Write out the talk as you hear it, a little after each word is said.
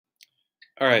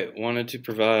All right, wanted to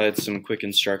provide some quick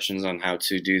instructions on how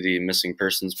to do the missing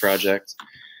persons project.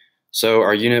 So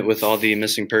our unit with all the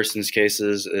missing persons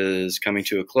cases is coming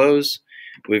to a close.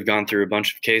 We've gone through a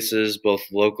bunch of cases, both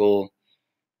local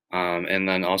and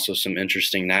then also some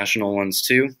interesting national ones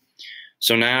too.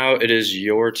 So now it is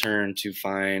your turn to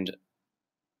find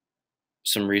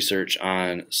some research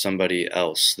on somebody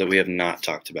else that we have not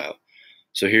talked about.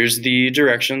 So here's the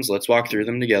directions. Let's walk through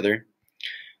them together.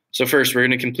 So first, we're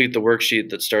going to complete the worksheet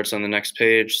that starts on the next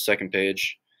page, second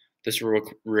page. This will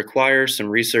require some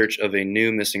research of a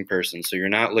new missing person. So you're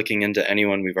not looking into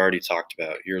anyone we've already talked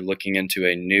about. You're looking into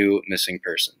a new missing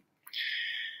person.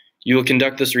 You will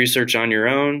conduct this research on your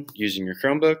own using your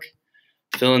Chromebook.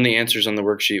 Fill in the answers on the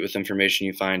worksheet with information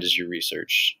you find as you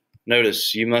research.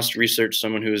 Notice, you must research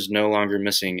someone who is no longer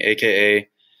missing, aka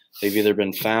they've either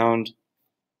been found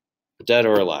dead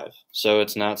or alive. So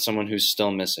it's not someone who's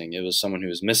still missing. It was someone who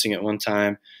was missing at one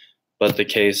time, but the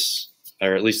case,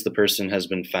 or at least the person, has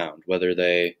been found. Whether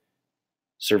they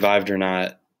survived or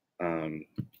not,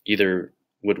 either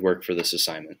would work for this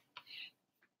assignment.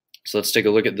 So let's take a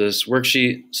look at this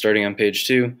worksheet starting on page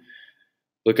 2.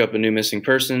 Look up a new missing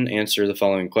person, answer the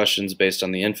following questions based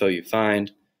on the info you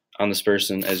find on this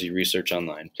person as you research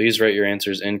online. Please write your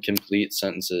answers in complete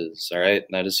sentences. All right,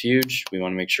 that is huge. We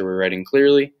want to make sure we're writing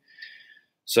clearly.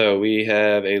 So we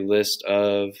have a list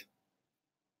of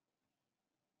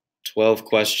 12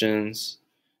 questions,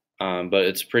 but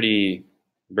it's pretty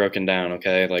broken down,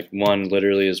 okay? Like one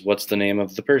literally is, what's the name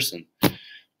of the person?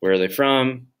 Where are they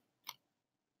from?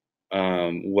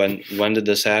 When did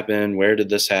this happen? Where did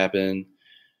this happen?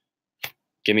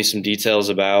 Give me some details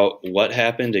about what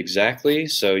happened exactly.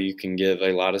 So you can give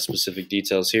a lot of specific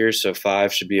details here. So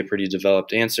 5 should be a pretty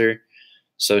developed answer.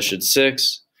 So should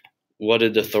 6. What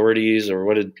did authorities or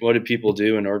what did people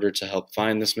do in order to help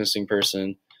find this missing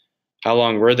person? How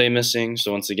long were they missing?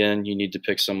 So once again, you need to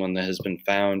pick someone that has been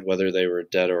found, whether they were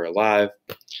dead or alive.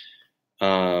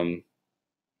 Where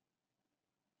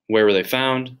were they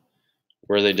found?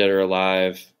 Were they dead or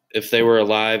alive? If they were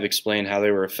alive, explain how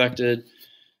they were affected.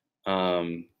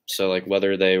 So like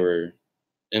whether they were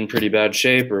in pretty bad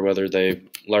shape or whether they've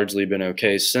largely been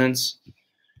okay since.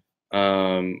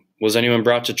 Was anyone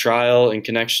brought to trial in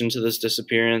connection to this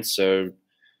disappearance? So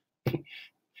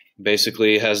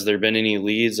basically, has there been any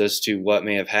leads as to what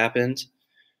may have happened?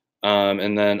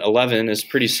 And then 11 is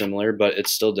pretty similar, but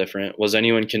it's still different. Was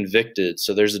anyone convicted?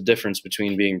 So there's a difference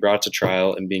between being brought to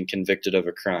trial and being convicted of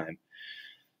a crime.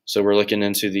 So we're looking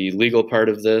into the legal part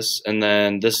of this. And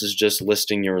then this is just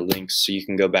listing your links so you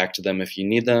can go back to them if you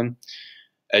need them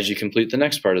as you complete the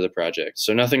next part of the project.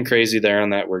 So nothing crazy there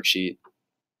on that worksheet.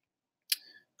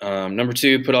 Number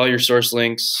 2, put all your source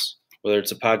links, whether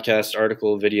it's a podcast,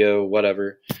 article, video,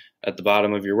 whatever, at the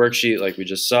bottom of your worksheet like we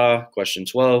just saw, question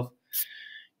 12.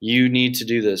 You need to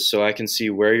do this so I can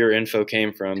see where your info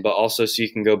came from, but also so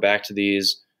you can go back to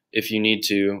these if you need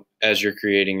to as you're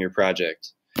creating your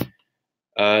project.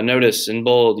 Notice in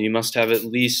bold, you must have at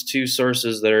least 2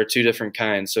 sources that are 2 different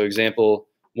kinds. So example,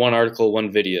 1 article,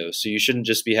 1 video. So you shouldn't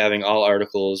just be having all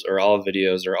articles or all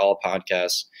videos or all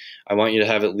podcasts. I want you to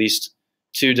have at least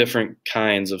 2 different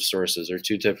kinds of sources or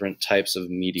 2 different types of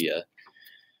media.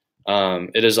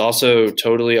 It is also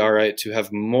totally all right to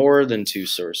have more than 2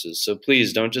 sources. So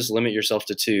please don't just limit yourself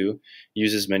to 2.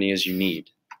 Use as many as you need.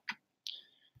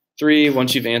 3,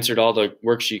 once you've answered all the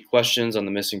worksheet questions on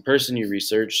the missing person you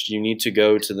researched, you need to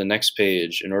go to the next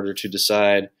page in order to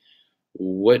decide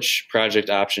which project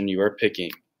option you are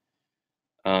picking.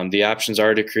 The options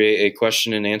are to create a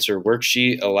question and answer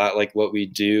worksheet, a lot like what we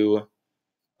do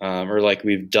or like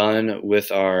we've done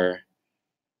with our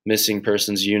missing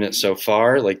persons unit so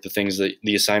far, like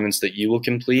the assignments that you will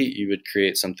complete, you would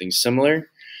create something similar,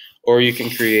 or you can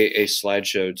create a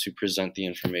slideshow to present the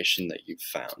information that you've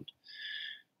found.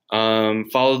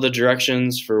 Follow the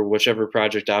directions for whichever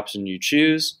project option you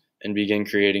choose and begin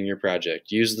creating your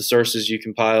project. Use the sources you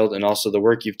compiled and also the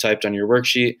work you've typed on your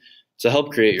worksheet to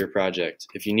help create your project.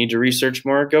 If you need to research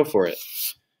more, go for it.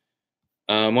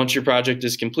 Once your project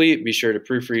is complete, be sure to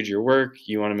proofread your work.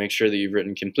 You want to make sure that you've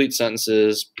written complete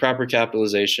sentences, proper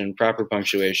capitalization, proper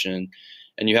punctuation,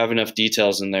 and you have enough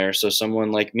details in there so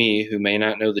someone like me who may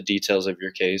not know the details of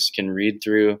your case can read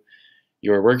through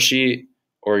your worksheet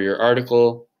or your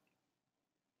article,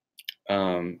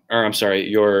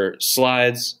 your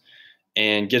slides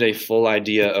and get a full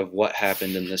idea of what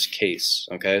happened in this case,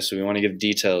 okay? So we want to give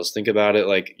details. Think about it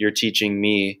like you're teaching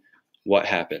me what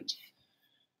happened.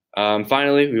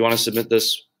 Finally, we want to submit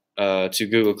this to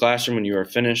Google Classroom when you are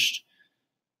finished.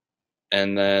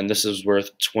 and then this is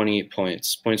worth 20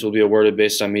 points. Points will be awarded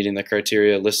based on meeting the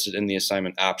criteria listed in the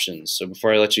assignment options. So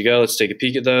before I let you go, let's take a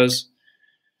peek at those.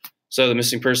 So the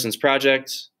missing persons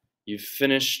project, you've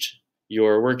finished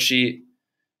your worksheet,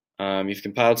 you've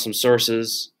compiled some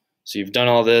sources, so you've done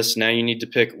all this. Now you need to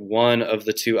pick one of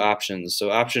the two options.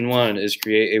 So option 1 is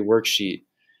create a worksheet.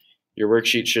 Your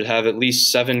worksheet should have at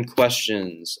least 7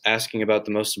 questions asking about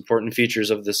the most important features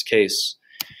of this case.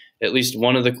 At least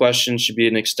one of the questions should be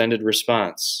an extended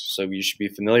response. So you should be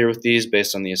familiar with these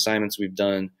based on the assignments we've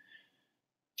done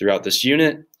throughout this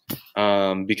unit.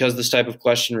 Because this type of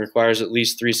question requires at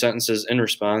least 3 sentences in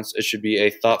response, it should be a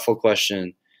thoughtful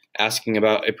question asking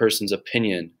about a person's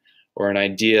opinion or an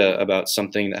idea about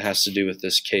something that has to do with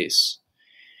this case.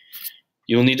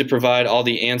 You will need to provide all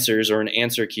the answers or an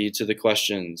answer key to the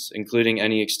questions, including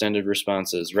any extended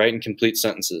responses. Write and complete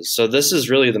sentences. So this is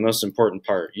really the most important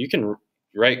part. You can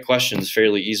write questions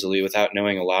fairly easily without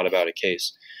knowing a lot about a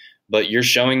case, but you're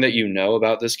showing that you know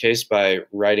about this case by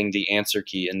writing the answer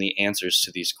key and the answers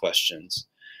to these questions.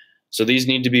 So these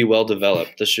need to be well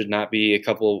developed. This should not be a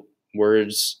couple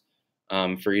words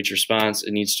for each response.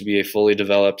 It needs to be a fully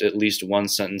developed, at least 1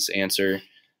 sentence answer,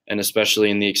 and especially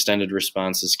in the extended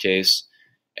responses case,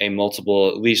 a multiple,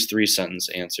 at least 3 sentence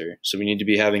answer. So we need to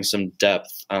be having some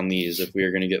depth on these if we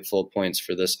are going to get full points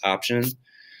for this option.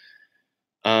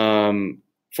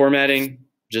 Formatting,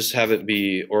 just have it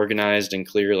be organized and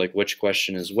clear, like which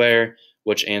question is where,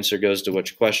 which answer goes to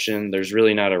which question. There's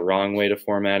really not a wrong way to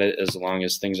format it as long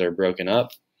as things are broken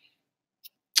up.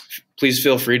 Please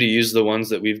feel free to use the ones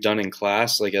that we've done in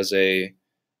class, like as a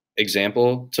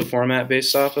example to format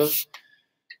based off of.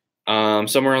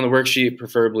 Somewhere on the worksheet,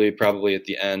 preferably probably at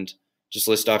the end, just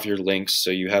list off your links so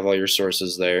you have all your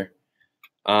sources there.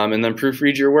 And then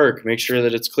proofread your work. Make sure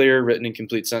that it's clear, written in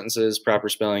complete sentences, proper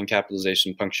spelling,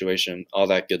 capitalization, punctuation, all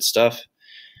that good stuff.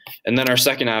 And then our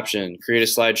second option, create a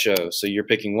slideshow. So you're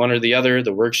picking one or the other,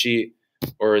 the worksheet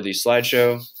or the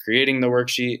slideshow. Creating the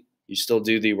worksheet, you still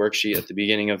do the worksheet at the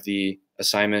beginning of the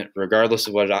assignment, regardless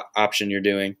of what option you're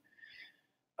doing.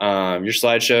 Your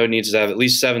slideshow needs to have at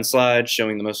least 7 slides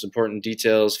showing the most important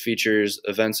details, features,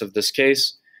 events of this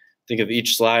case. Think of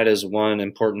each slide as one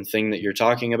important thing that you're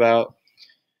talking about.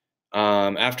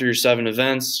 After your 7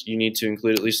 events, you need to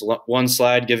include at least 1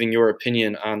 slide giving your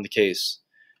opinion on the case.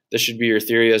 This should be your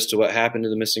theory as to what happened to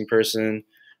the missing person,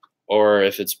 or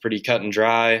if it's pretty cut and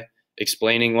dry,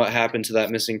 explaining what happened to that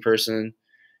missing person,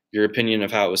 your opinion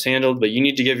of how it was handled, but you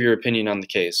need to give your opinion on the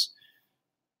case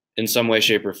in some way,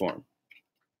 shape, or form.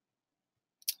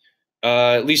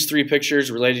 At least 3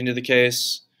 pictures relating to the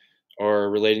case or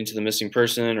relating to the missing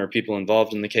person or people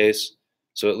involved in the case.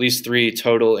 So at least 3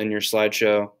 total in your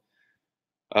slideshow.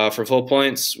 For full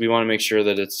points, we want to make sure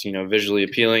that it's visually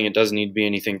appealing. It doesn't need to be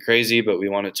anything crazy, but we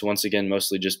want it to once again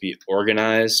mostly just be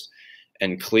organized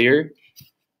and clear.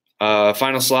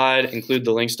 Final slide, include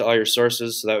the links to all your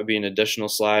sources. So that would be an additional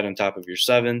slide on top of your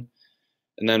 7.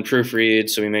 And then proofread,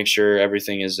 so we make sure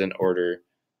everything is in order,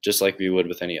 just like we would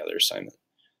with any other assignment.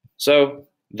 So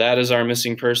that is our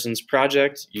missing persons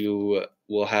project. You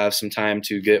will have some time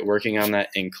to get working on that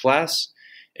in class.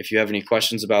 If you have any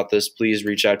questions about this, please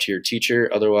reach out to your teacher.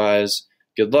 Otherwise,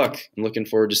 good luck. I'm looking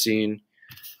forward to seeing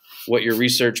what your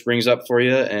research brings up for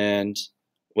you and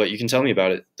what you can tell me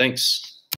about it. Thanks.